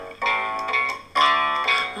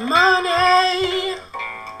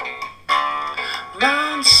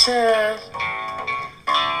said.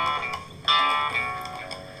 I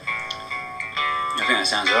think that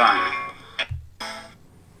sounds alright.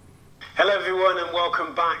 Hello everyone and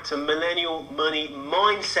welcome back to Millennial Money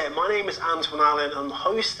Mindset. My name is Antoine Allen. I'm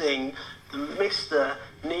hosting the Mr.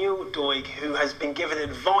 Neil Doig, who has been given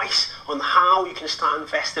advice on how you can start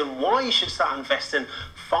investing, why you should start investing,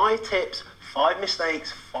 5 tips, 5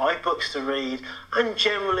 mistakes, 5 books to read, and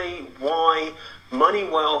generally why money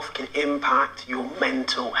wealth can impact your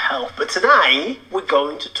mental health. But today we're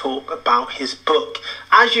going to talk about his book.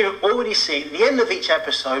 As you've already seen at the end of each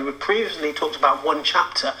episode, we previously talked about one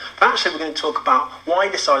chapter, but actually we're going to talk about why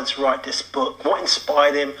he decided to write this book, what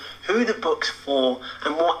inspired him, who the book's for,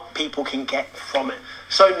 and what people can get from it.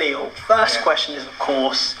 So Neil, first question is of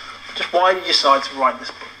course, just why did you decide to write this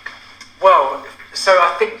book? Well, so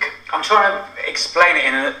I think I'm trying to explain it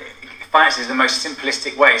in finance is the most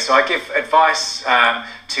simplistic way. So I give advice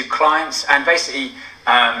to clients, and basically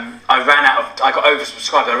I got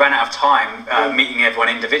oversubscribed. I ran out of time meeting everyone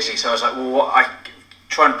individually. So I was like, well, I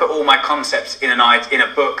try and put all my concepts in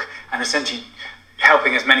a book, and essentially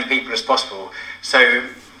helping as many people as possible. So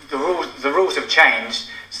the rules have changed.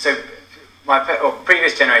 So my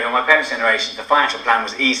parents' generation, the financial plan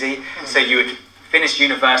was easy. So you would finish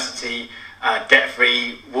university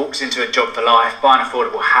debt-free, walks into a job for life, buy an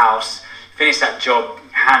affordable house, finish that job,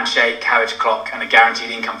 handshake, carriage clock, and a guaranteed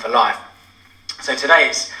income for life. So today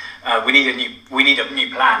it's we need a new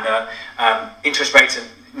plan. Interest rates are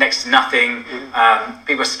next to nothing.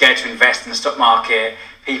 People are scared to invest in the stock market.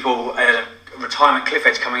 People retirement cliff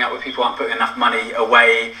edge coming up where people aren't putting enough money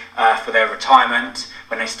away for their retirement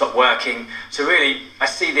when they stop working. So really, I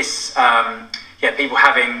see this people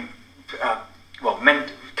having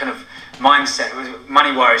kind of mindset.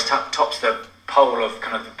 Money worries tops the pole of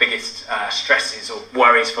kind of the biggest stresses or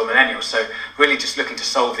worries for millennials. So really just looking to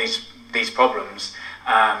solve these problems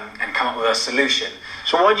and come up with a solution.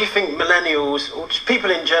 So why do you think millennials, or just people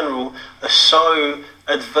in general, are so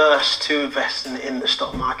adverse to investing in the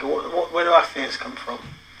stock market? Where do our fears come from?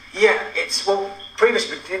 Yeah,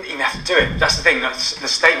 previously we didn't even have to do it. That's the thing. The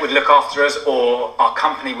state would look after us, or our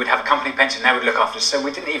company would have a company pension. They would look after us. So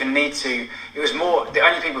we didn't even need to. It was more the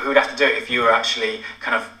only people who would have to do it if you were actually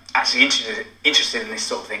interested in this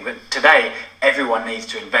sort of thing. But today, everyone needs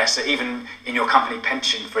to invest. So even in your company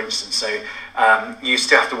pension, for instance, so you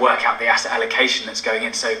still have to work out the asset allocation that's going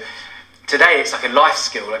in. So today, it's like a life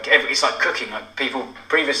skill. It's like cooking. Like people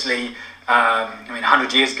previously,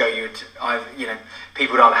 100 years ago,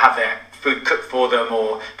 people would either have their food cooked for them,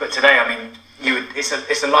 but today,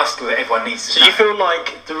 it's a life skill that everyone needs to know. So you feel like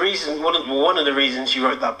one of the reasons you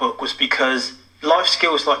wrote that book was because life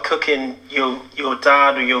skills like cooking, your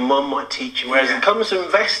dad or your mum might teach you, whereas it comes to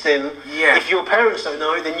investing, if your parents don't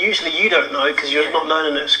know, then usually you don't know because you're not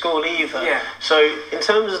learning at school either. Yeah. So in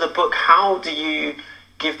terms of the book, how do you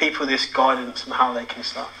give people this guidance on how they can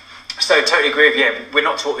start? So totally agree with you. We're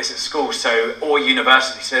not taught this at school, or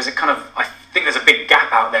university. So there's I think there's a big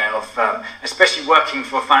gap out there of, especially working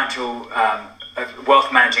for a financial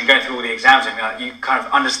wealth manager and going through all the exams. You kind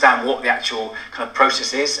of understand what the actual kind of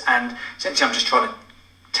process is, and essentially I'm just trying to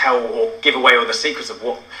tell or give away all the secrets of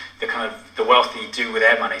what the wealthy do with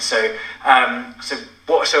their money. So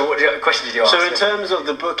what question did you ask? So in terms of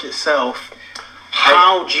the book itself,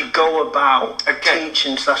 how do you go about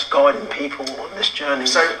teaching / guiding people on this journey?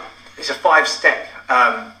 So it's a 5-step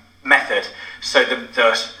method. So the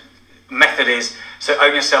method is,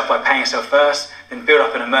 own yourself by paying yourself first, then build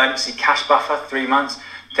up an emergency cash buffer, 3 months,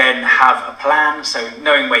 then have a plan, so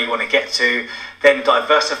knowing where you want to get to, then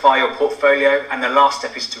diversify your portfolio, and the last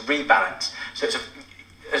step is to rebalance. So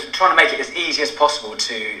it's trying to make it as easy as possible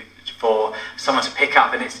for someone to pick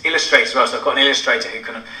up, and it's illustrated as well. So I've got an illustrator who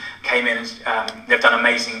kind of came in and they've done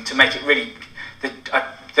amazing to make it really.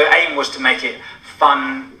 The aim was to make it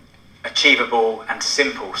fun, achievable, and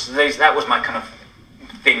simple. So that was my kind of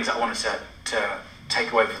things I wanted to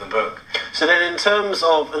take away from the book. So then in terms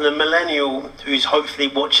of the millennial who's hopefully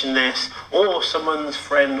watching this, or someone's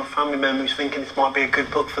friend or family member who's thinking this might be a good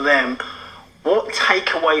book for them, what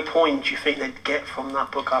takeaway point do you think they'd get from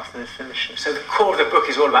that book after they finish it? So the core of the book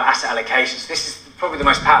is all about asset allocation. So this is probably the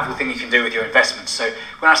most powerful thing you can do with your investments. So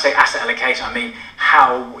when I say asset allocation, I mean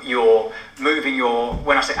how you're moving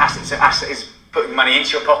when I say asset, so asset is putting money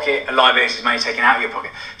into your pocket, a liability is money taken out of your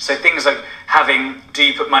pocket. So things like do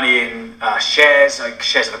you put money in shares, like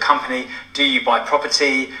shares of a company? Do you buy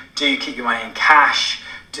property? Do you keep your money in cash?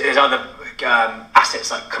 There's other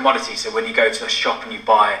assets like commodities. So when you go to a shop and you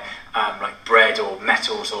buy like bread or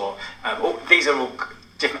metals these are all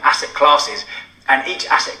different asset classes, and each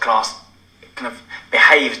asset class kind of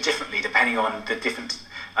behaves differently depending on the different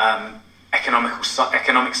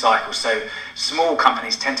economic cycle. So small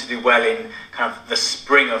companies tend to do well in kind of the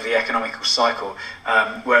spring of the economical cycle,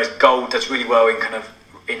 whereas gold does really well in kind of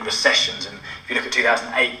in recessions. And if you look at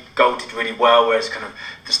 2008, gold did really well, whereas kind of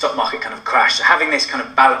the stock market kind of crashed. So having this kind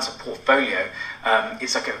of balance of portfolio,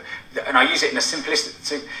 it's like and I use it in a simplistic.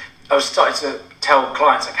 So I was starting to tell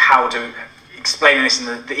clients like how to explaining this in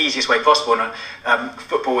the easiest way possible. And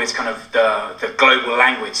football is kind of the global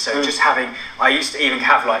language. So just having, I used to even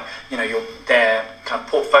have like, you know, their kind of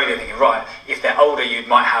portfolio thinking, right, if they're older, you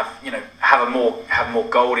might have, you know, have more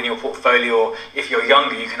gold in your portfolio, or if you're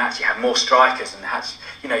younger, you can actually have more strikers, and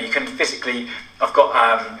you know, you can physically, you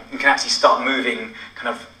can actually start moving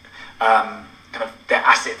kind of their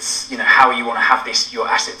assets, you know, how you want to have your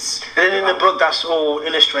assets. And then in the book, that's all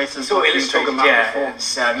illustrated. It's all illustrated, yeah.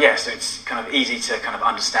 So it's kind of easy to kind of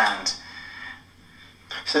understand.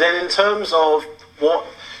 So then in terms of what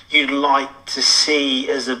you'd like to see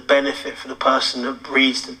as a benefit for the person that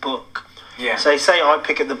reads the book. Yeah. So say I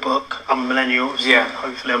pick up the book, I'm a millennial, so yeah.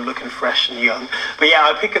 Hopefully I'm looking fresh and young. But yeah,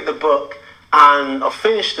 I pick up the book and I've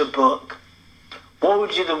finished the book. What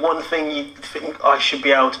would you, the one thing you think I should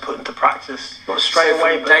be able to put into practice? Not straight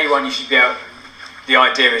away, but day one you should be able, the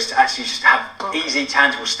idea is to actually just have easy,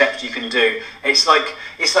 tangible steps you can do. It's like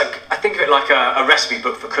I think of it like a recipe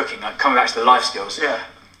book for cooking, like coming back to the life skills. Yeah.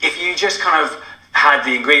 If you just kind of had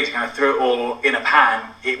the ingredients, kind of threw it all in a pan,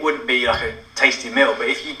 it wouldn't be like a tasty meal. But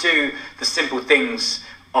if you do the simple things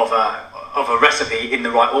of a recipe in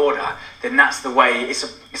the right order, then that's the way. It's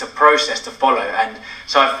a process to follow. And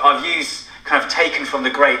so I've used, kind of taken from the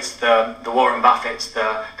greats, the Warren Buffetts,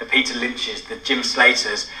 the Peter Lynch's, the Jim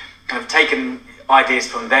Slaters, kind of taken ideas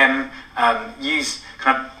from them,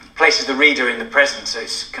 kind of places the reader in the present, so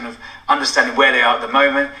it's kind of understanding where they are at the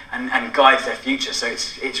moment and guides their future. So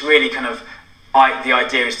it's really kind of, the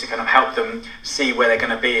idea is to kind of help them see where they're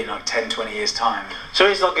going to be in like 10, 20 years time. So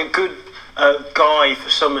it's like a good guide for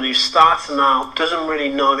someone who's starting out, doesn't really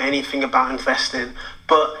know anything about investing,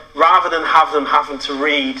 but rather than have them having to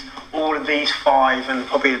read all of these 5 and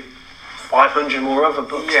probably 500 more other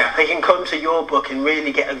books, yeah. They can come to your book and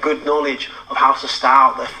really get a good knowledge of how to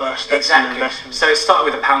start their first steps in investment. So it started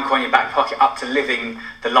with a pound coin in your back pocket up to living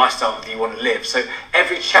the lifestyle that you want to live. So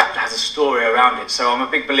every chapter has a story around it. So I'm a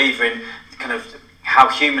big believer in kind of how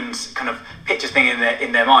humans kind of picture things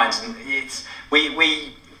in their minds, and it's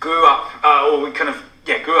we grew up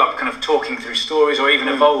grew up kind of talking through stories, or even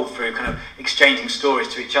evolved through kind of exchanging stories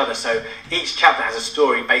to each other. So each chapter has a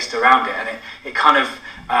story based around it, and it kind of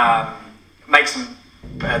makes them,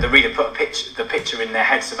 the reader put the picture in their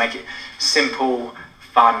heads to make it simple,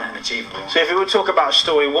 fun and achievable. So if we would talk about a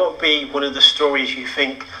story, what would be one of the stories you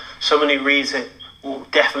think someone who reads it will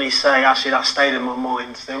definitely say, actually that stayed in my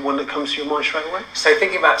mind? Is there one that comes to your mind straight away? So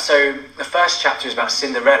the first chapter is about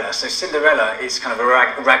Cinderella. So Cinderella is kind of a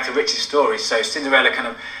rag to riches story. So Cinderella kind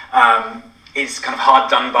of is kind of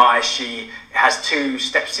hard done by. She has 2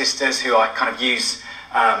 stepsisters who I kind of use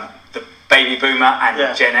the baby boomer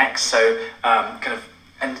and Gen X. So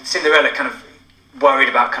and Cinderella kind of worried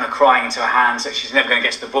about kind of crying into her hands that she's never going to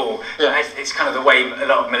get to the ball. Yeah. It's kind of the way a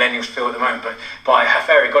lot of millennials feel at the moment. But by her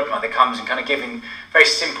fairy godmother comes and kind of giving very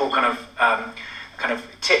simple kind of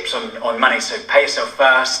tips on money. So pay yourself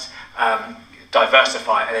first,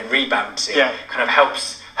 diversify, and then rebalancing. Yeah. Kind of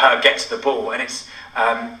helps her get to the ball. And it's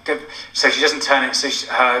so she doesn't turn it. So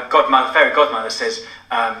her fairy godmother says,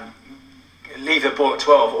 leave the ball at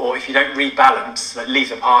 12, or if you don't rebalance, leave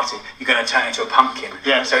the party, you're going to turn into a pumpkin.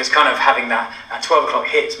 Yeah. So it's kind of having that at 12 o'clock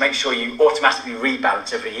hits, make sure you automatically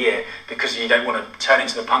rebalance every year, because you don't want to turn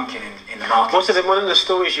into the pumpkin in the market. One of the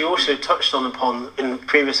stories you also touched upon in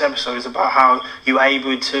previous episodes about how you were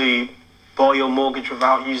able to buy your mortgage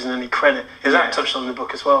without using any credit. Is that touched on in the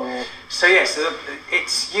book as well? Or? So yes,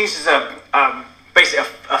 it's used as basically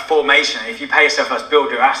a formation. If you pay yourself first,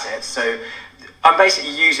 build your assets. So I'm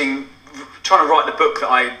basically trying to write the book that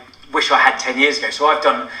I wish I had 10 years ago. So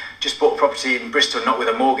I've just bought a property in Bristol, not with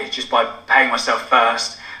a mortgage, just by paying myself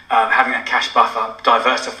first, having that cash buffer,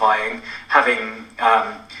 diversifying, having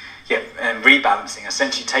and rebalancing,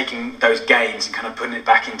 essentially taking those gains and kind of putting it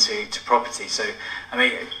back into property. So I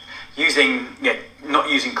mean, not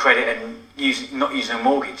using credit and not using a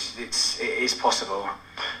mortgage, it is possible.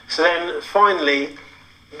 So then finally,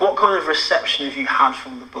 what kind of reception have you had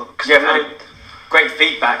from the book? Great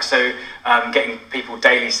feedback. So getting people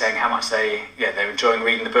daily saying how much they're enjoying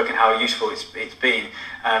reading the book and how useful it's been.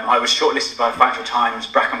 I was shortlisted by the Financial Times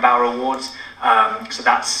Bracken Bower Awards. So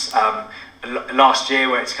that's last year,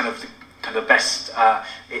 where it's kind of the best.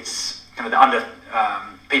 It's kind of the under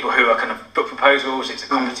people who are kind of book proposals. It's a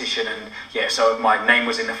competition, and so my name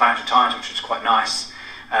was in the Financial Times, which was quite nice.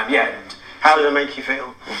 And How did it make you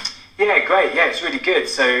feel? Yeah, great. Yeah, it's really good.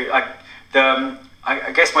 So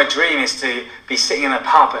I guess my dream is to be sitting in a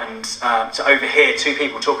pub and to overhear two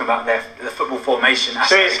people talking about the football formation.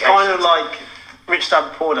 So it's kind of like Rich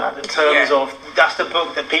Dad Poor Dad in terms of that's the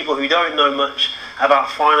book that people who don't know much about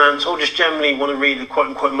finance or just generally want to read a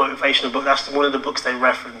quote-unquote motivational book, that's one of the books they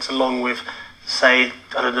reference along with, say,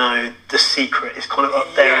 I don't know, The Secret is kind of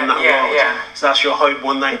up there in that world. Yeah. So that's your hope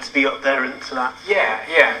one day to be up there into that.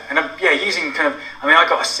 Yeah. And using kind of, I mean, I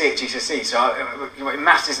got a C at GCSE, so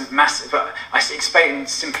maths isn't massive, but I explain in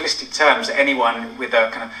simplistic terms that anyone with a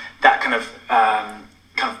kind of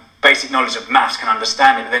basic knowledge of maths can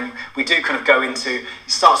understand it. But then we do kind of go into, it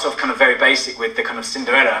starts off kind of very basic with the kind of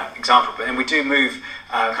Cinderella example, but then we do move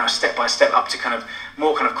kind of step by step up to kind of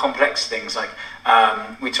more kind of complex things like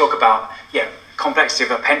we talk about complexity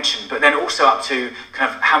of a pension, but then also up to kind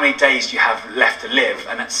of how many days you have left to live,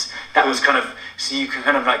 and that was kind of, so you can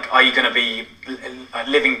kind of like, are you going to be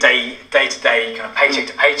living day to day, kind of paycheck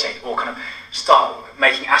to paycheck, or kind of start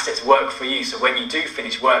making assets work for you, so when you do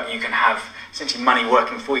finish work you can have essentially money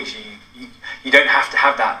working for you, so you don't have to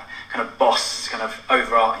have that kind of boss kind of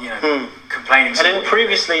over, complaining. And then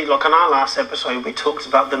previously, like on our last episode, we talked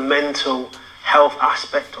about the mental health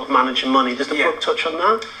aspect of managing money. Does the book touch on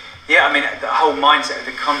that? Yeah, I mean, the whole mindset,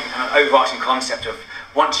 the kind of overarching concept of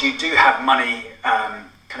once you do have money, kind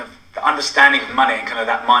of the understanding of money and kind of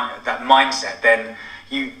that mindset, then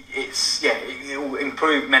it will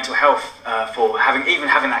improve mental health for having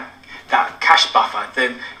that cash buffer.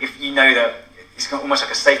 Then if you know that it's almost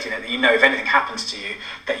like a safety net, that you know if anything happens to you,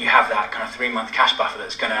 that you have that kind of 3-month cash buffer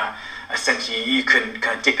that's going to essentially, you can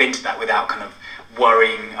kind of dip into that without kind of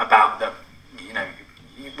worrying about the,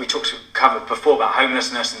 we covered before about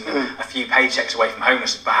homelessness and a few paychecks away from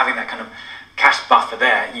homelessness, but having that kind of cash buffer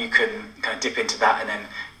there, you can kind of dip into that, and then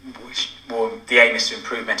the aim is to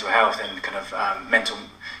improve mental health and kind of mental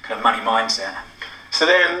kind of money mindset. So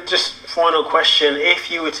then, just final question, if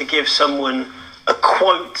you were to give someone a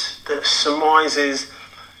quote that summarizes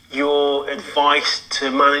your advice to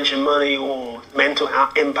managing money or mental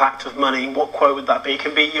impact of money, what quote would that be? It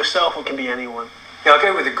can be yourself or it can be anyone. Yeah, I'll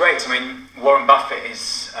go with the greats. I mean, Warren Buffett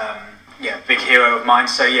is a big hero of mine.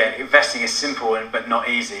 So investing is simple but not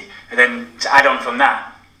easy. And then to add on from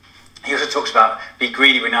that, he also talks about be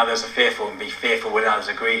greedy when others are fearful and be fearful when others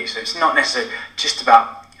are greedy. So it's not necessarily just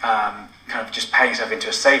about kind of just paying yourself into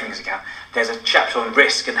a savings account. There's a chapter on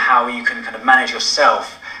risk and how you can kind of manage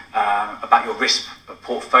yourself about your risk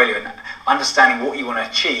portfolio, and understanding what you want to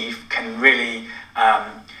achieve can really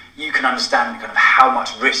you can understand kind of how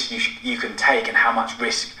much risk you can take and how much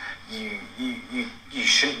risk you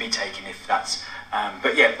shouldn't be taking if that's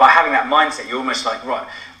by having that mindset, you're almost like, right,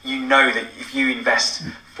 you know that if you invest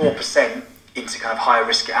 4% into kind of higher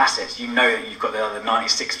risk assets, you know that you've got the other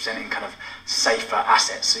 96% in kind of safer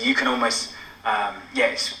assets, so you can almost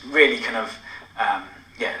it's really kind of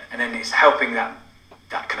and then it's helping that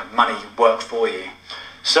kind of money work for you.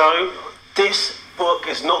 So this book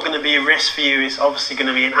is not going to be a risk for you, it's obviously going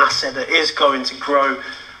to be an asset that is going to grow.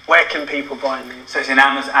 Where can people buy it? So it's in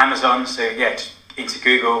Amazon, so just into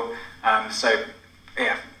Google,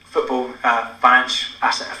 football financial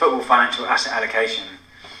asset allocation.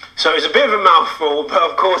 So it's a bit of a mouthful, but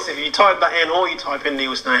of course if you type that in or you type in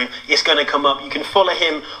Neil's name, it's going to come up. You can follow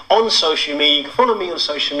him on social media, you can follow me on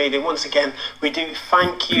social media. Once again, we do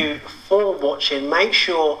thank you for watching. Make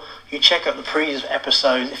sure you check out the previous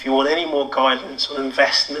episodes if you want any more guidance on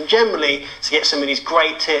investing and generally to get some of these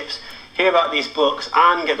great tips, hear about these books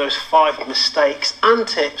and get those 5 mistakes and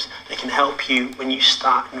tips that can help you when you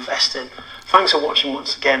start investing. Thanks for watching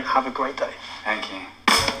once again. Have a great day. Thank you.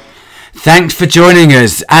 Thanks for joining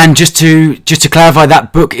us. And just to clarify,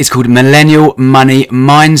 that book is called Millennial Money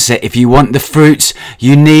Mindset. If you want the fruits,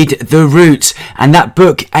 you need the roots. And that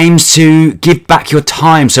book aims to give back your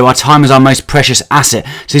time. So our time is our most precious asset.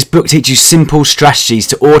 So this book teaches you simple strategies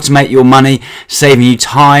to automate your money, saving you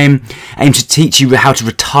time, aims to teach you how to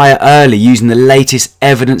retire early using the latest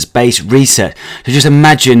evidence-based research. So just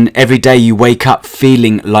imagine every day you wake up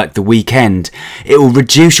feeling like the weekend. It will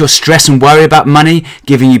reduce your stress and worry about money,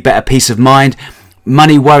 giving you better peace of mind.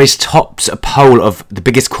 Money worries tops a poll of the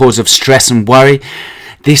biggest cause of stress and worry.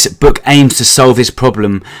 This book aims to solve this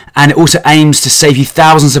problem, and it also aims to save you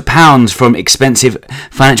thousands of pounds from expensive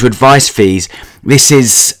financial advice fees.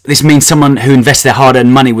 This means someone who invests their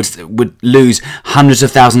hard-earned money would lose hundreds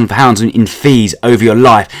of thousands of pounds in fees over your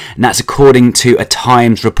life, and that's according to a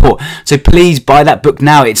Times report. So please buy that book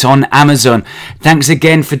now. It's on Amazon. Thanks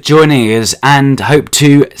again for joining us, and hope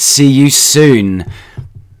to see you soon.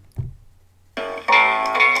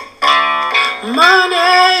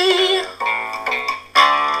 Money.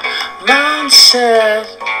 said.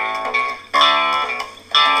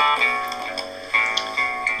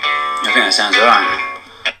 I think that sounds alright.